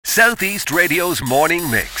South East Radio's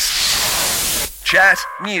morning mix. Chat,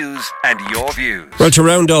 news and your views. Well, to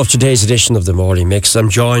round off today's edition of the Morning Mix, I'm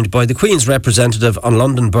joined by the Queen's representative on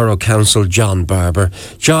London Borough Council, John Barber.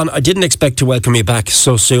 John, I didn't expect to welcome you back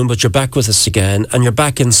so soon, but you're back with us again, and you're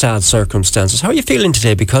back in sad circumstances. How are you feeling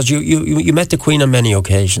today? Because you met the Queen on many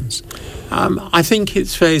occasions. I think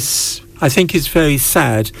it's very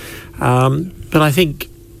sad, but I think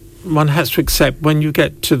one has to accept when you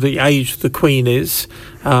get to the age the Queen is,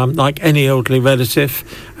 like any elderly relative,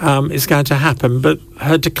 it's going to happen. But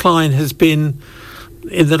her decline has been,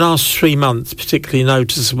 in the last 3 months, particularly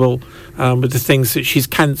noticeable with the things that she's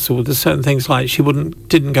cancelled. There's certain things like she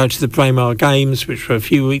didn't go to the Braemar Games, which were a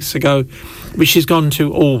few weeks ago, which she's gone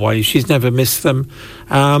to always. She's never missed them.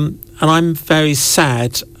 And I'm very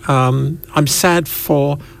sad. I'm sad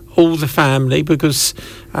for all the family because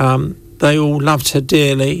they all loved her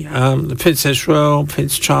dearly. The Princess Royal,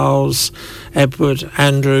 Prince Charles, Edward,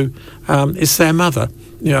 Andrew, is their mother,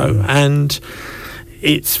 and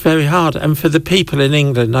it's very hard. And for the people in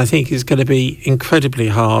England, I think it's going to be incredibly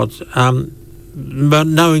hard,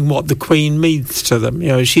 knowing what the Queen means to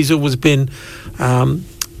them. She's always been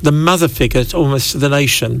the mother figure almost to the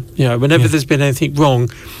nation. Whenever there's been anything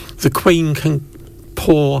wrong, the Queen can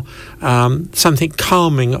pour something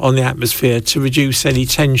calming on the atmosphere to reduce any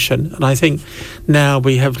tension, and I think now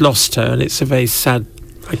we have lost her, and it's a very sad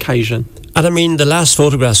occasion. And I mean, the last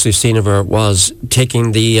photographs we've seen of her was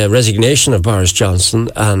taking the resignation of Boris Johnson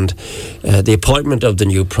and the appointment of the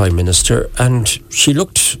new Prime Minister, and she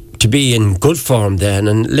looked to be in good form then,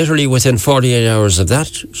 and literally within 48 hours of that,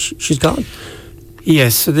 she's gone.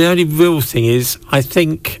 Yes, so the only real thing is, I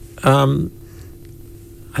think for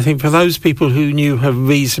those people who knew her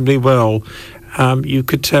reasonably well, you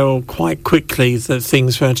could tell quite quickly that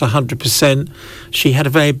things weren't 100%. She had a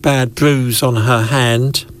very bad bruise on her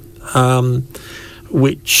hand,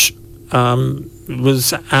 which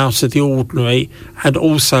was out of the ordinary, and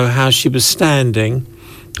also how she was standing.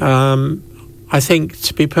 I think,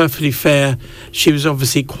 to be perfectly fair, she was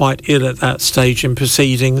obviously quite ill at that stage in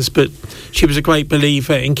proceedings, but she was a great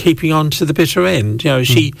believer in keeping on to the bitter end.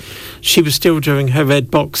 She was still doing her red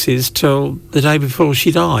boxes till the day before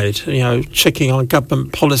she died, checking on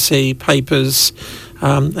government policy, papers,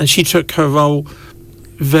 and she took her role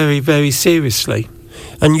very, very seriously.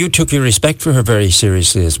 And you took your respect for her very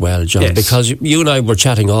seriously as well, John, yes. Because you and I were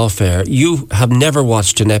chatting off air. You have never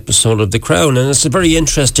watched an episode of The Crown, and it's a very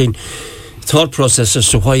interesting thought process as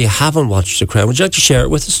to why you haven't watched The Crown. Would you like to share it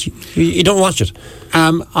with us? You don't watch it?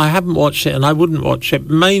 I haven't watched it, and I wouldn't watch it,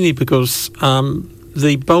 mainly because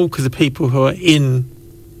the bulk of the people who are in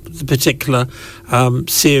the particular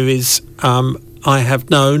series I have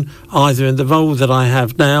known, either in the role that I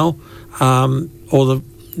have now or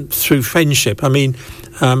through friendship. I mean,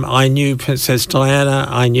 I knew Princess Diana,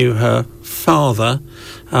 I knew her father.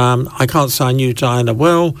 I can't say I knew Diana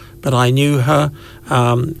well, but I knew her.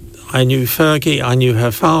 I knew Fergie, I knew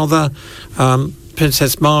her father.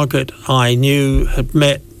 Princess Margaret, I had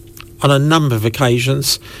met on a number of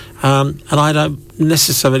occasions. And I don't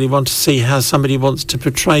necessarily want to see how somebody wants to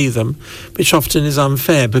portray them, which often is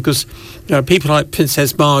unfair because people like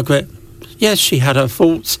Princess Margaret, yes, she had her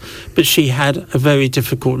faults, but she had a very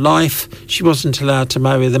difficult life. She wasn't allowed to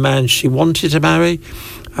marry the man she wanted to marry.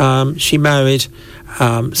 She married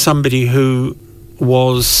somebody who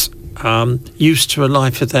was used to a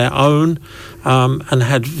life of their own and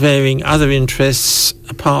had varying other interests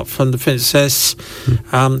apart from the princess.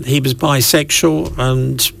 He was bisexual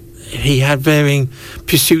and he had varying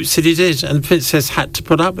pursuits that he did, and the princess had to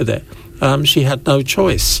put up with it. She had no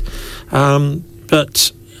choice.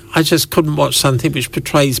 But I just couldn't watch something which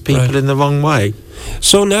portrays people in the wrong way.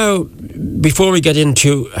 So now, before we get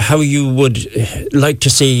into how you would like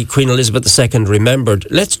to see Queen Elizabeth II remembered,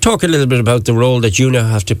 let's talk a little bit about the role that you now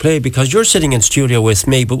have to play, because you're sitting in studio with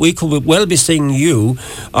me, but we could well be seeing you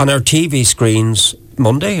on our TV screens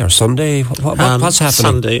Monday or Sunday. What's happening?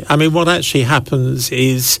 Sunday. I mean, what actually happens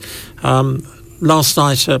is last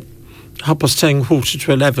night at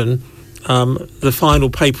 10:30, 11:15, the final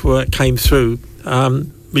paperwork came through,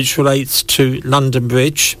 which relates to London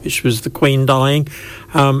Bridge, which was the Queen dying,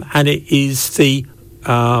 and it is the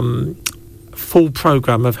full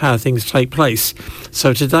programme of how things take place.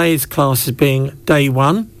 So today's class is being day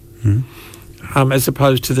 1, as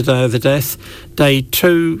opposed to the day of the death. Day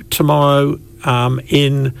 2 tomorrow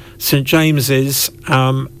in St James's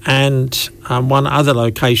and one other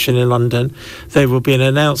location in London. There will be an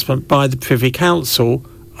announcement by the Privy Council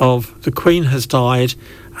of the Queen has died,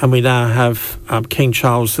 and we now have King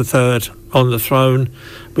Charles III on the throne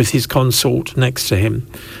with his consort next to him.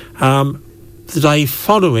 The day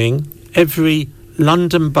following, every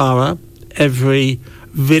London Borough, every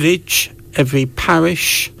village, every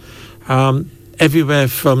parish, everywhere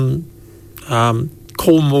from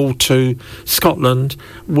Cornwall to Scotland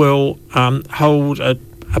will hold at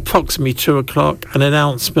approximately 2:00 an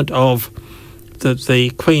announcement of that the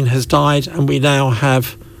Queen has died, and we now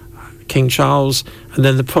have King Charles, and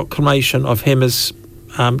then the proclamation of him as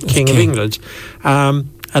King of England. And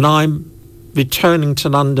I'm returning to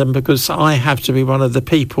London because I have to be one of the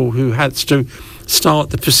people who has to start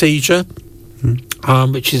the procedure,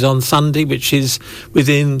 which is on Sunday, which is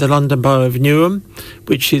within the London Borough of Newham,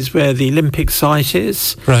 which is where the Olympic site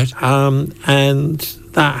is. Right. And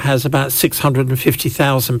that has about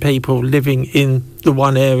 650,000 people living in the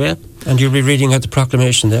one area. And you'll be reading out the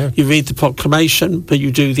proclamation there? You read the proclamation, but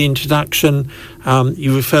you do the introduction.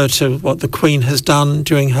 You refer to what the Queen has done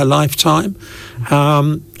during her lifetime.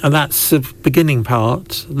 And that's the beginning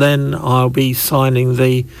part. Then I'll be signing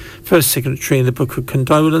the first signatory in the Book of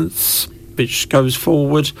Condolence, which goes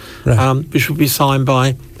forward, which will be signed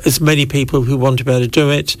by as many people who want to be able to do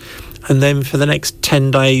it. And then for the next 10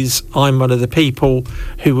 days, I'm one of the people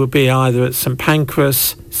who will be either at St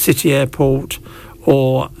Pancras, City Airport,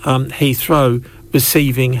 or Heathrow,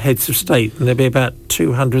 receiving heads of state. And there'll be about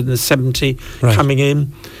 270 coming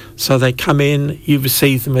in. So they come in, you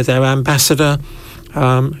receive them with their ambassador,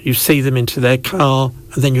 you see them into their car,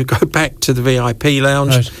 and then you go back to the VIP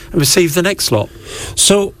lounge and receive the next lot.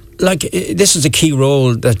 So, like, this is a key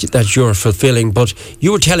role that you're fulfilling, but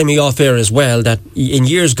you were telling me off air as well that in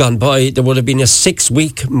years gone by there would have been a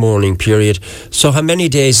 6-week mourning period. So how many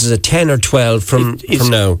days is it, 10 or 12 from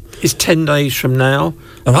now? It's 10 days from now.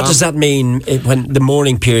 And what does that mean when the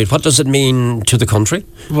mourning period? What does it mean to the country?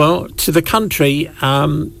 Well, to the country,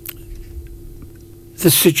 the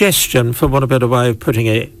suggestion, for want of a better way of putting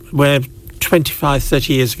it, where 25,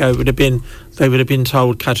 30 years ago they would have been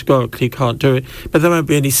told categorically you can't do it. But there won't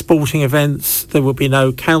be any sporting events, there will be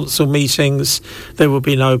no council meetings, there will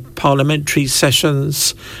be no parliamentary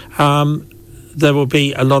sessions, there will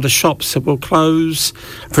be a lot of shops that will close.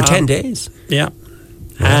 For 10 days? Yeah.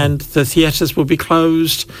 And the theatres will be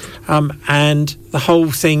closed, and the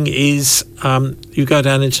whole thing is you go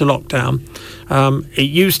down into lockdown. It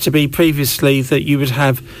used to be previously that you would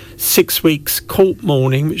have 6 weeks court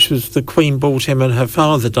mourning, which was the Queen brought him and her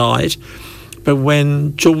father died. But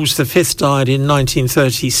when George V died in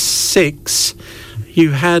 1936,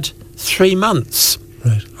 you had 3 months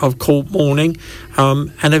of court mourning,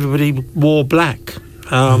 and everybody wore black.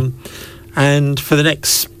 And for the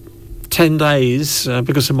next 10 days,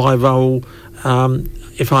 because of my role,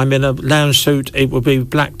 if I'm in a lounge suit, it will be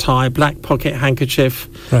black tie, black pocket handkerchief,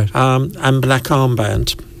 and black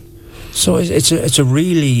armband. So it's a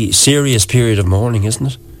really serious period of mourning, isn't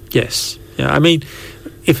it? Yes. Yeah. I mean,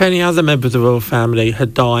 if any other member of the royal family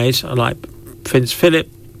had died, like Prince Philip,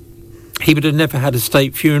 he would have never had a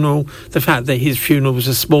state funeral. The fact that his funeral was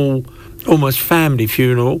a small, almost family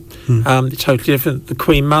funeral, totally different. The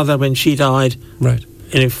Queen Mother, when she died,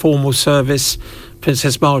 in informal service,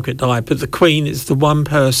 Princess Margaret died, but the Queen is the one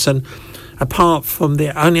person, apart from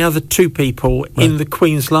the only other 2 people in the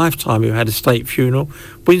Queen's lifetime who had a state funeral.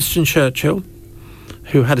 Winston Churchill,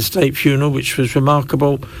 who had a state funeral, which was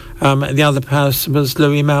remarkable, and the other person was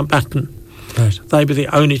Louis Mountbatten. They were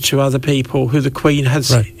the only 2 other people who the Queen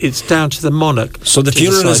has. It's down to the monarch. So the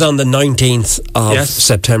funeral is on the 19th of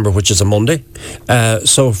September, which is a Monday.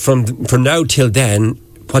 So from now till then,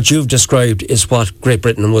 what you've described is what Great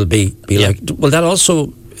Britain will be like. Will that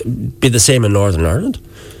also be the same in Northern Ireland?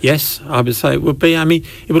 Yes, I would say it would be. I mean,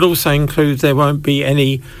 it would also include there won't be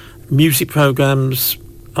any music programmes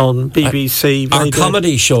on BBC. Our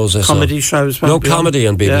comedy shows us. Comedy shows. No comedy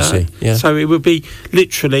on BBC. Yeah. So it would be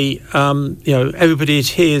literally, everybody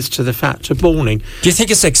adheres to the fact of mourning. Do you think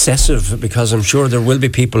it's excessive? Because I'm sure there will be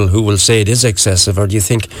people who will say it is excessive. Or do you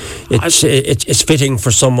think it's fitting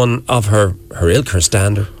for someone of her ilk, her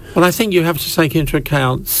standard? Well, I think you have to take into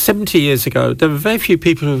account 70 years ago, there were very few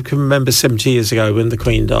people who can remember 70 years ago when the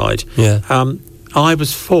Queen died. Yeah. I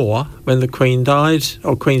was 4 when the Queen died,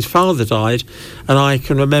 or Queen's father died, and I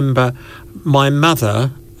can remember my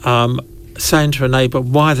mother saying to her neighbour,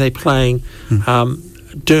 why are they playing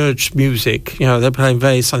dirge music? You know, they're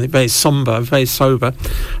playing something very sombre, very sober.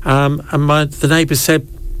 And the neighbour said,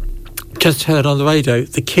 just heard on the radio,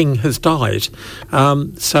 the King has died.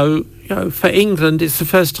 So, for England, it's the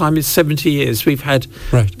first time in 70 years we've had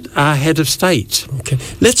our head of state. Okay,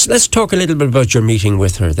 let's talk a little bit about your meeting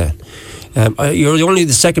with her then. You're only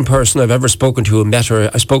the second person I've ever spoken to who met her.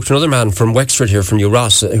 I spoke to another man from Wexford here, from New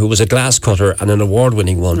Ross, who was a glass cutter and an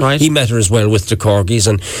award-winning one. Right. He met her as well with the corgis,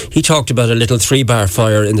 and he talked about a little 3-bar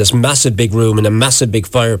fire in this massive big room in a massive big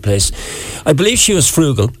fireplace. I believe she was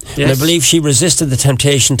frugal, and I believe she resisted the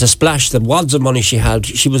temptation to splash the wads of money she had.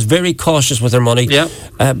 She was very cautious with her money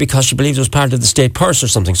because she believed it was part of the state purse or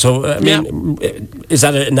something. So, is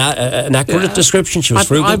that an accurate description? She was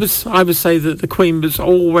frugal? I would say that the Queen was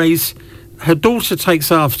always... Her daughter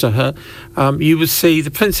takes after her. You would see the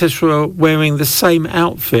Princess Royal wearing the same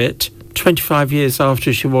outfit 25 years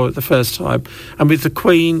after she wore it the first time. And with the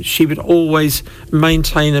Queen, she would always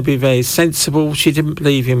maintain and be very sensible. She didn't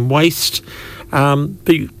believe in waste. But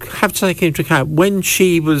you have to take into account, when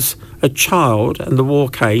she was a child and the war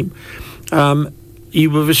came, you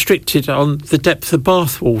were restricted on the depth of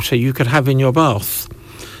bath water you could have in your bath.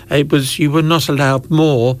 You were not allowed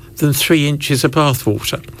more than 3 inches of bath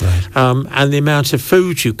water. Right. And the amount of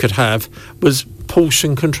food you could have was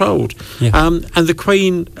portion controlled. Yeah. And the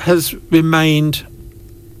Queen has remained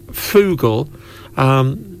frugal.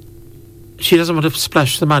 She doesn't want to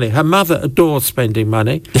splash the money. Her mother adored spending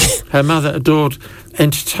money. Her mother adored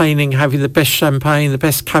entertaining, having the best champagne, the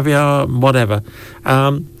best caviar, whatever.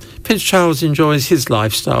 Prince Charles enjoys his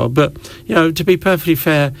lifestyle, but, to be perfectly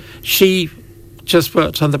fair, she just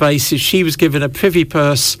worked on the basis she was given a privy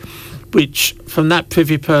purse, which from that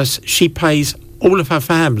privy purse she pays all of her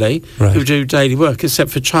family who do daily work, except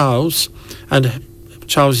for Charles and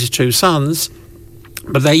Charles's 2 sons.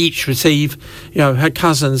 But they each receive, her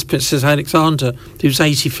cousins, Princess Alexandra, who's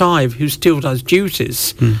 85, who still does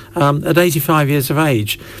duties at 85 years of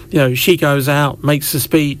age. She goes out, makes a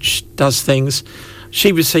speech, does things.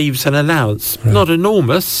 She receives an allowance, not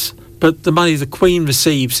enormous, but the money the Queen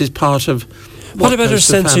receives is part of... What about her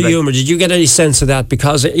sense of humour? Did you get any sense of that?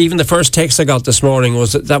 Because even the first text I got this morning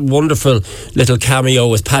was that wonderful little cameo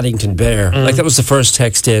with Paddington Bear. Like, that was the first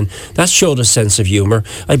text in. That showed a sense of humour.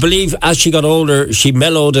 I believe as she got older, she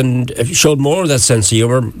mellowed and showed more of that sense of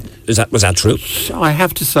humour. Was that true? I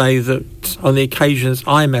have to say that on the occasions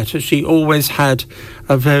I met her, she always had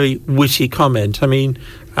a very witty comment. I mean,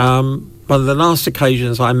 one of the last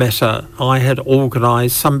occasions I met her, I had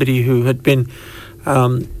organised somebody who had been...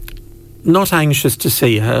 not anxious to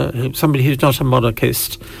see her, somebody who's not a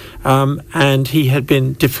monarchist, and he had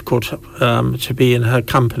been difficult to be in her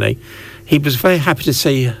company. He was very happy to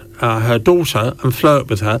see her daughter and flirt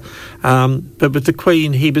with her, but with the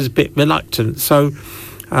Queen he was a bit reluctant. So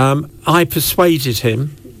I persuaded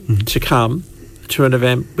him to come to an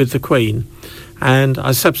event with the Queen, and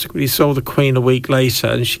I subsequently saw the Queen a week later,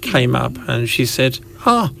 and she came up and she said,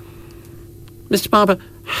 Mr. Barber,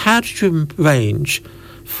 how did you arrange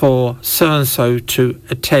for so-and-so to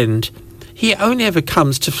attend? He only ever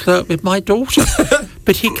comes to flirt with my daughter,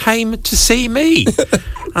 but he came to see me.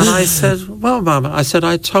 And I said, well, Mum, I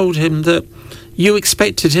told him that you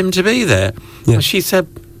expected him to be there. Yeah. And she said,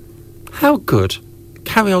 how good.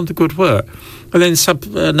 Carry on the good work. And then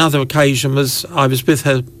another occasion was I was with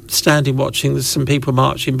her standing watching some people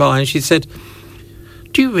marching by, and she said,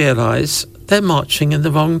 do you realise they're marching in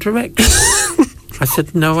the wrong direction? I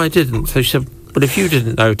said, no, I didn't. So she said, but if you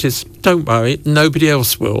didn't notice, don't worry, nobody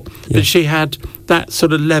else will. Yeah. But she had that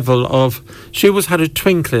sort of level of... She always had a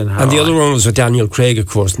twinkle in her And the eye. other one was with Daniel Craig, of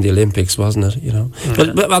course, in the Olympics, wasn't it? Yeah.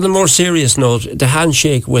 But on a more serious note, the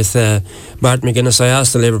handshake with Martin McGuinness, I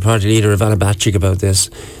asked the Labour Party leader, Ivana Bacik, about this.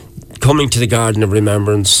 Coming to the Garden of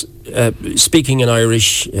Remembrance, speaking in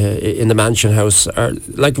Irish in the Mansion House,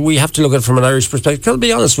 we have to look at it from an Irish perspective. I'll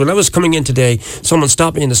be honest, when I was coming in today, someone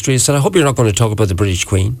stopped me in the street and said, I hope you're not going to talk about the British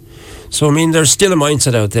Queen. So, I mean, there's still a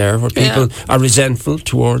mindset out there where people are resentful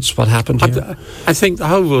towards what happened here. I think the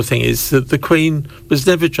whole thing is that the Queen was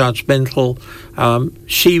never judgmental.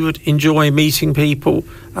 She would enjoy meeting people.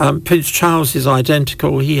 Prince Charles is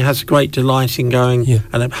identical. He has a great delight in going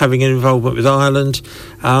and having an involvement with Ireland.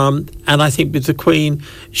 And I think with the Queen,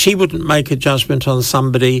 she wouldn't make a judgment on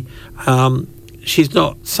somebody. She's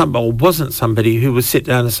not wasn't somebody who would sit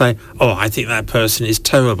down and say, I think that person is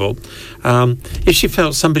terrible. If she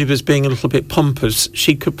felt somebody was being a little bit pompous,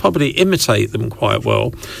 she could probably imitate them quite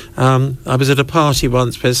well. I was at a party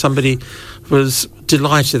once where somebody was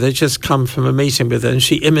delighted. They'd just come from a meeting with her, and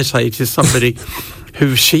she imitated somebody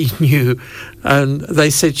who she knew, and they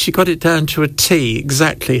said she got it down to a T,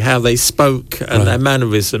 exactly how they spoke and their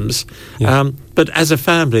mannerisms. But as a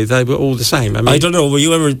family, they were all the same. I don't know. Were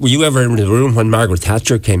you ever in the room when Margaret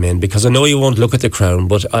Thatcher came in? Because I know you won't look at the Crown,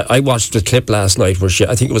 but I watched the clip last night where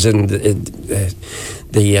I think it was in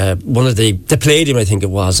one of the Palladium, I think it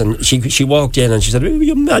was, and she walked in and she said,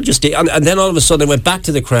 Your Majesty, and then all of a sudden it went back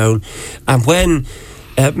to the Crown, and when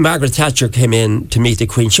Margaret Thatcher came in to meet the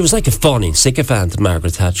Queen. She was like a fawning sycophant,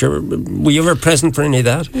 Margaret Thatcher. Were you ever present for any of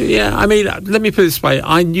that? Yeah, I mean, let me put it this way.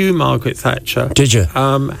 I knew Margaret Thatcher. Did you?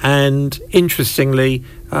 And interestingly,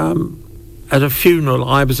 at a funeral,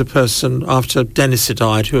 I was a person, after Dennis had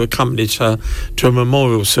died, who accompanied her to a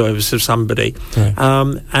memorial service of somebody. Right.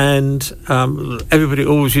 And everybody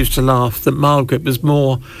always used to laugh that Margaret was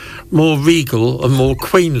more regal and more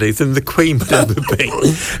queenly than the Queen would ever be.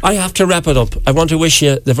 I have to wrap it up. I want to wish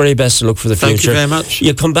you the very best of luck for the future. Thank you very much.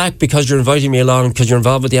 You come back because you're inviting me along, because you're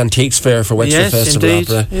involved with the Antiques Fair for Wexford Festival indeed.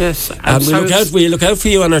 Opera. Yes, and we look out for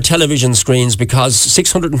you on our television screens, because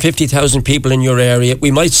 650,000 people in your area,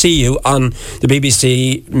 we might see you on the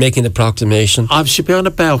BBC making the proclamation. I should be on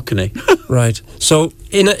a balcony. Right. So,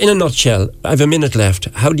 in a nutshell, I have a minute left.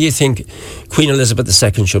 How do you think Queen Elizabeth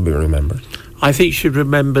II should be remembered? I think she's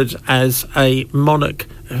remembered as a monarch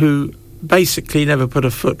who basically never put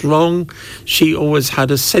a foot wrong. She always had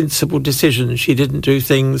a sensible decision. She didn't do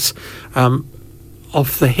things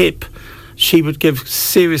off the hip. She would give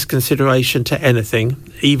serious consideration to anything,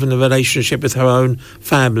 even the relationship with her own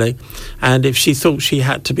family. And if she thought she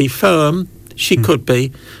had to be firm, she could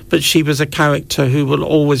be, but she was a character who will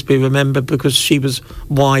always be remembered because she was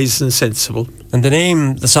wise and sensible. And the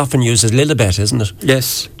name that's often used is Lilibet, isn't it?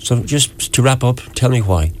 Yes. So just to wrap up, tell me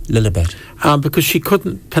why, Lilibet. Because she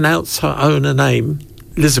couldn't pronounce her own name,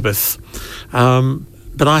 Elizabeth.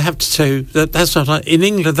 But I have to tell you that's not... In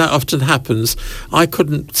England, that often happens. I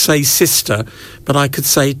couldn't say sister, but I could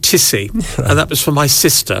say Tissy, and that was for my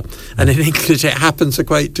sister. And in English, it happens a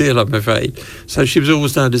great deal, I'm afraid. So she was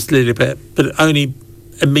always known as Lilibet, but only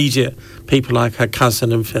immediate people like her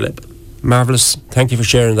cousin and Philip. Marvellous. Thank you for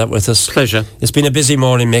sharing that with us. Pleasure. It's been a busy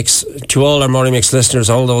morning mix. To all our morning mix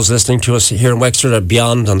listeners, all those listening to us here in Wexford or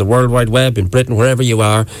beyond, on the World Wide Web, in Britain, wherever you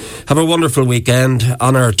are, have a wonderful weekend.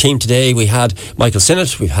 On our team today, we had Michael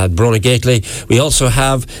Sinnott, we've had Brona Gately, we also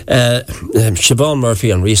have Siobhan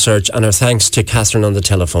Murphy on research, and our thanks to Catherine on the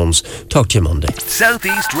telephones. Talk to you Monday. South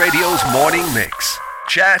East Radio's morning mix.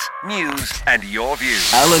 Chat, news and your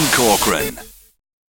views. Alan Corcoran.